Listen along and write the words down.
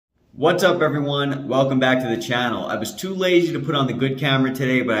What's up everyone? Welcome back to the channel. I was too lazy to put on the good camera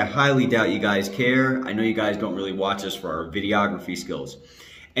today, but I highly doubt you guys care. I know you guys don't really watch us for our videography skills.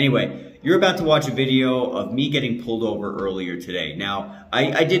 Anyway, you're about to watch a video of me getting pulled over earlier today. Now,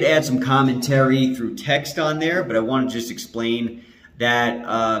 I did add some commentary through text on there, but I want to just explain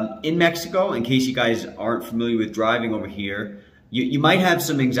that in Mexico, in case you guys aren't familiar with driving over here, you might have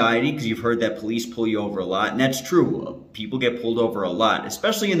some anxiety because you've heard that police pull you over a lot, and that's true. People get pulled over a lot,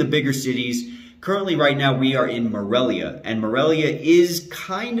 especially in the bigger cities. Currently, right now, we are in Morelia, and Morelia is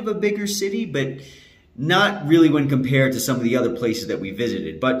kind of a bigger city, but not really when compared to some of the other places that we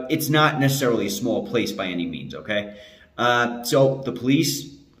visited. But it's not necessarily a small place by any means, okay? So the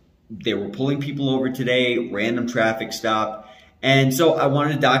police, they were pulling people over today, random traffic stop, and so I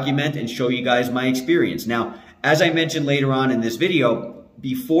wanted to document and show you guys my experience. Now, as I mentioned later on in this video,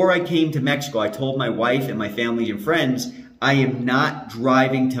 before I came to Mexico, I told my wife and my family and friends, I am not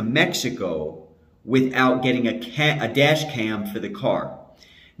driving to Mexico without getting a dash cam for the car.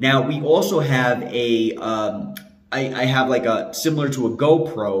 Now, we also have I have like a, similar to a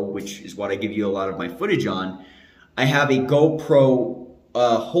GoPro, which is what I give you a lot of my footage on. I have a GoPro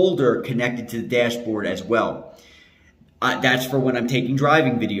holder connected to the dashboard as well. That's for when I'm taking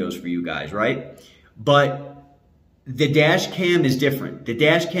driving videos for you guys, right? But the dash cam is different. The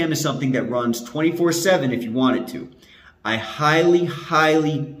dash cam is something that runs 24/7 if you want it to. I highly,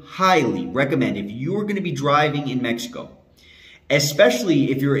 highly, highly recommend, if you are going to be driving in Mexico,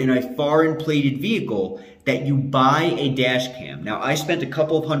 especially if you're in a foreign plated vehicle, that you buy a dash cam. Now, I spent a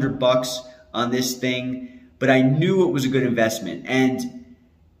couple of $100 on this thing, but I knew it was a good investment. And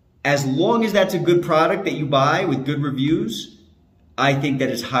as long as that's a good product that you buy with good reviews, I think that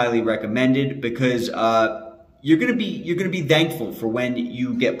is highly recommended, because you're gonna be thankful for when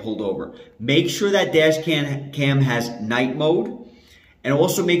you get pulled over. Make sure that dash cam has night mode, and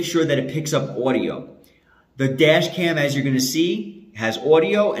also make sure that it picks up audio. The dash cam, as you're gonna see, has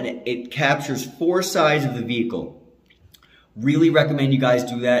audio, and it captures 4 sides of the vehicle. Really recommend you guys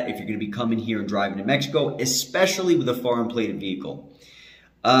do that if you're gonna be coming here and driving to Mexico, especially with a foreign plated vehicle.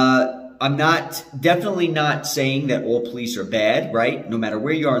 I'm definitely not saying that all police are bad, right? No matter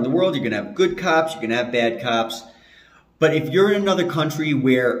where you are in the world, you're going to have good cops, you're going to have bad cops. But if you're in another country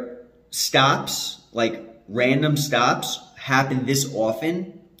where stops, like random stops, happen this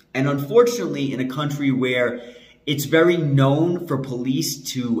often, and unfortunately in a country where it's very known for police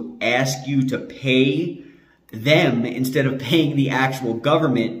to ask you to pay them instead of paying the actual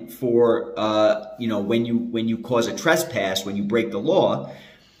government for, when you cause a trespass, when you break the law,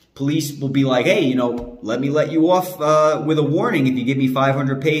 police will be like, hey, let me let you off with a warning if you give me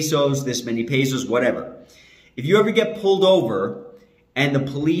 500 pesos, this many pesos, whatever. If you ever get pulled over and the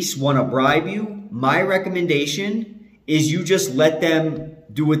police want to bribe you, my recommendation is you just let them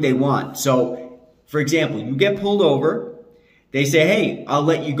do what they want. So, for example, you get pulled over, they say, hey, I'll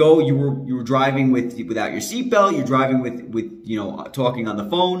let you go. You were driving without your seatbelt. You're driving with talking on the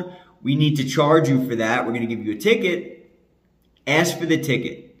phone. We need to charge you for that. We're going to give you a ticket. Ask for the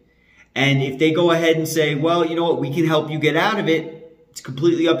ticket. And if they go ahead and say, well, you know what, we can help you get out of it, it's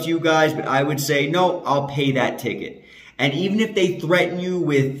completely up to you guys, but I would say, no, I'll pay that ticket. And even if they threaten you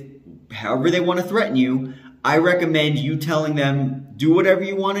with however they want to threaten you, I recommend you telling them, do whatever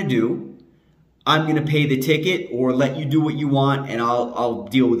you want to do. I'm going to pay the ticket, or let you do what you want, and I'll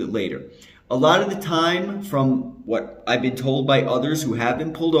deal with it later. A lot of the time, from what I've been told by others who have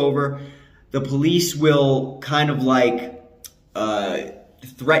been pulled over, the police will kind of like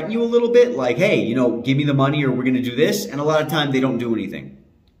threaten you a little bit, like, hey, give me the money or we're going to do this. And a lot of time they don't do anything,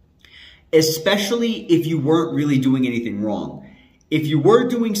 especially if you weren't really doing anything wrong. If you were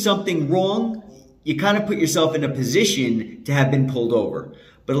doing something wrong, you kind of put yourself in a position to have been pulled over.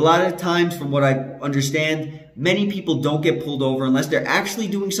 But a lot of times, from what I understand, many people don't get pulled over unless they're actually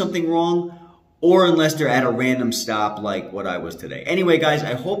doing something wrong, or unless they're at a random stop like what I was today. Anyway, guys,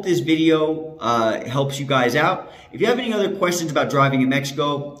 I hope this video helps you guys out. If you have any other questions about driving in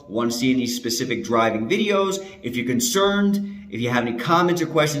Mexico, want to see any specific driving videos, if you're concerned, if you have any comments or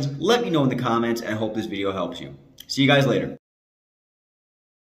questions, let me know in the comments, and I hope this video helps you. See you guys later.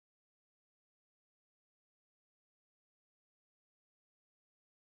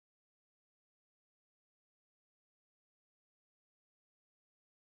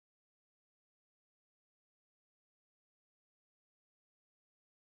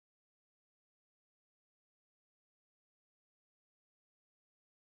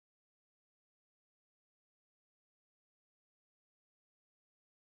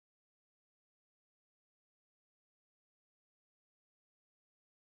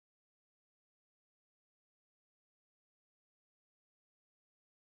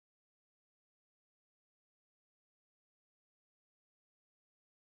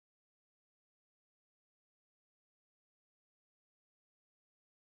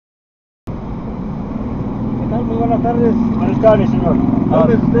 buenas tardes. Buenas tardes, señor.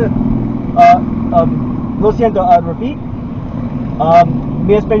 ¿Dónde es usted? Lo siento, repeat.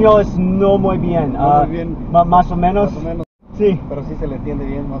 Mi español es no muy bien. No muy bien. Más o menos. Más o menos. Sí. Pero sí se le entiende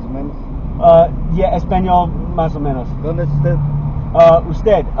bien, más o menos. Español más o menos. ¿Dónde es usted?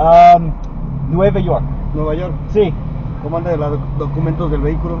 Usted, Nueva York. Nueva York. Sí, ¿Cómo anda de los documentos del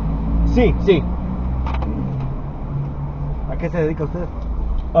vehículo? sí, sí. ¿A qué se dedica usted?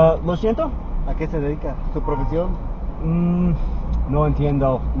 Lo siento. ¿A qué se dedica? ¿Su profesión? No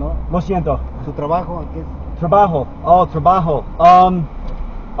entiendo. ¿No? Lo siento. ¿Su trabajo? ¿A qué? Trabajo. Trabajo.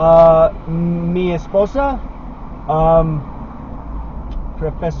 Mi esposa,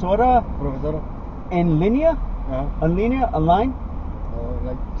 profesora ¿Profesora? en línea. Ajá. En línea, online.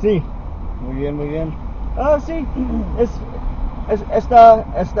 Right. Sí. Muy bien, muy bien. Sí.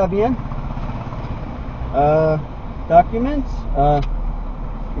 Está bien. Documents.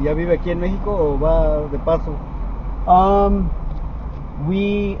 ¿Y ya vive aquí en México o va de paso?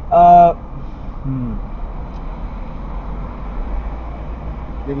 We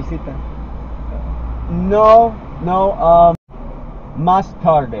 ¿De visita? no, más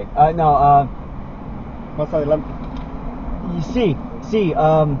tarde. No, Más adelante. sí,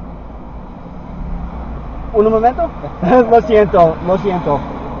 un momento. Lo siento.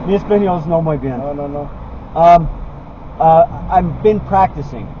 Mi español es no muy bien. No. I've been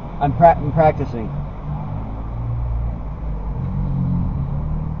practicing. I'm practicing.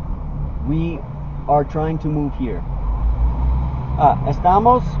 We are trying to move here.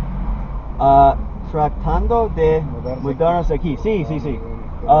 Estamos tratando de mudarnos aquí. Sí.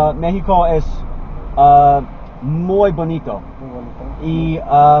 México es muy bonito. Muy bonito. Y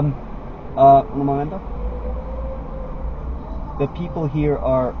un momento. The people here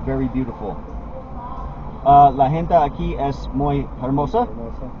are very beautiful. La gente aquí es muy hermosa.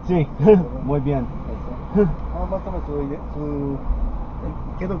 Sí, muy bien. Muéstrame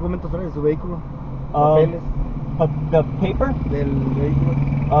 ¿qué documentos trae de su vehículo? ¿Papeles? The paper? ¿Del vehículo?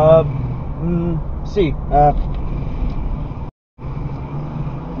 Sí.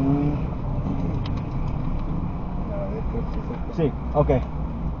 Sí, ok.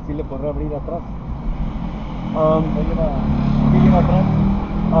 ¿Sí le podrá abrir atrás? ¿Qué lleva atrás?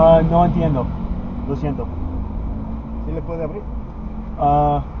 No entiendo. Lo siento. ¿Sí le puede abrir?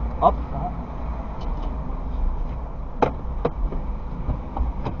 Up.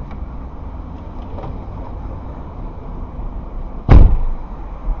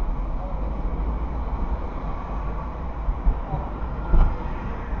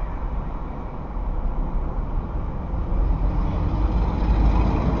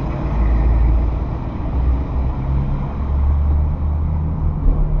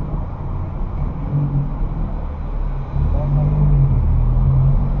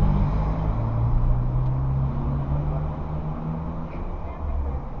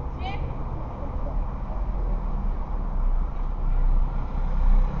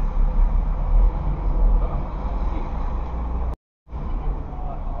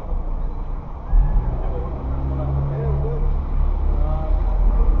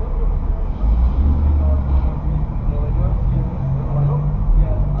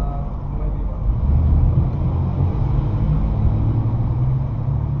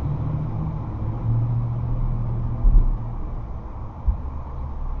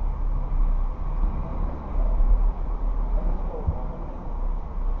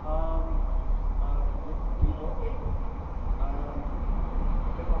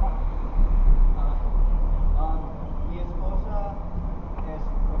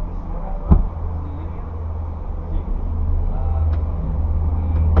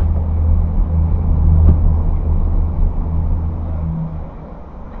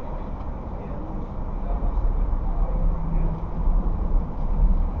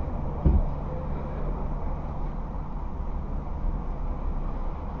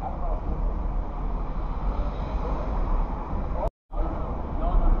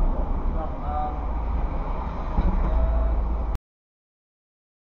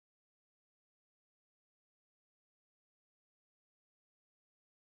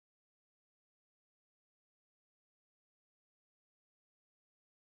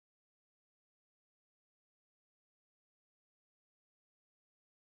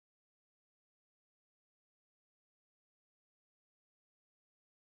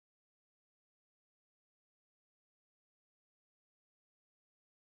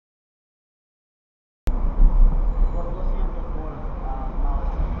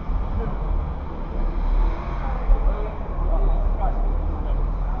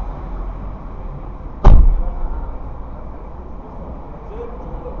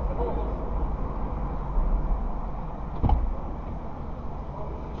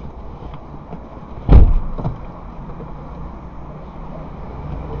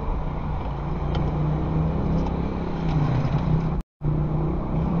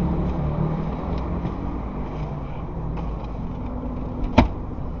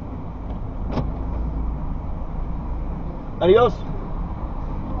 Adios.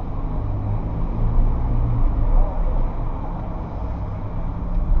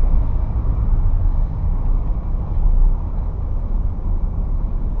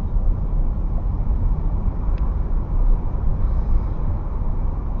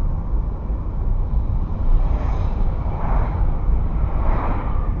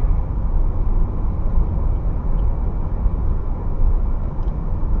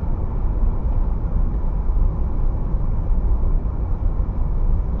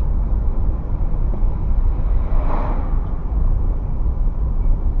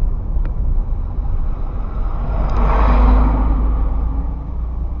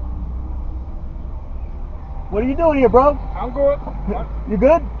 What are you doing here, bro? I'm good. You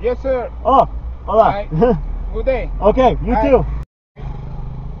good? Yes, sir. Oh, hola. Good day. Okay, you Bye. too.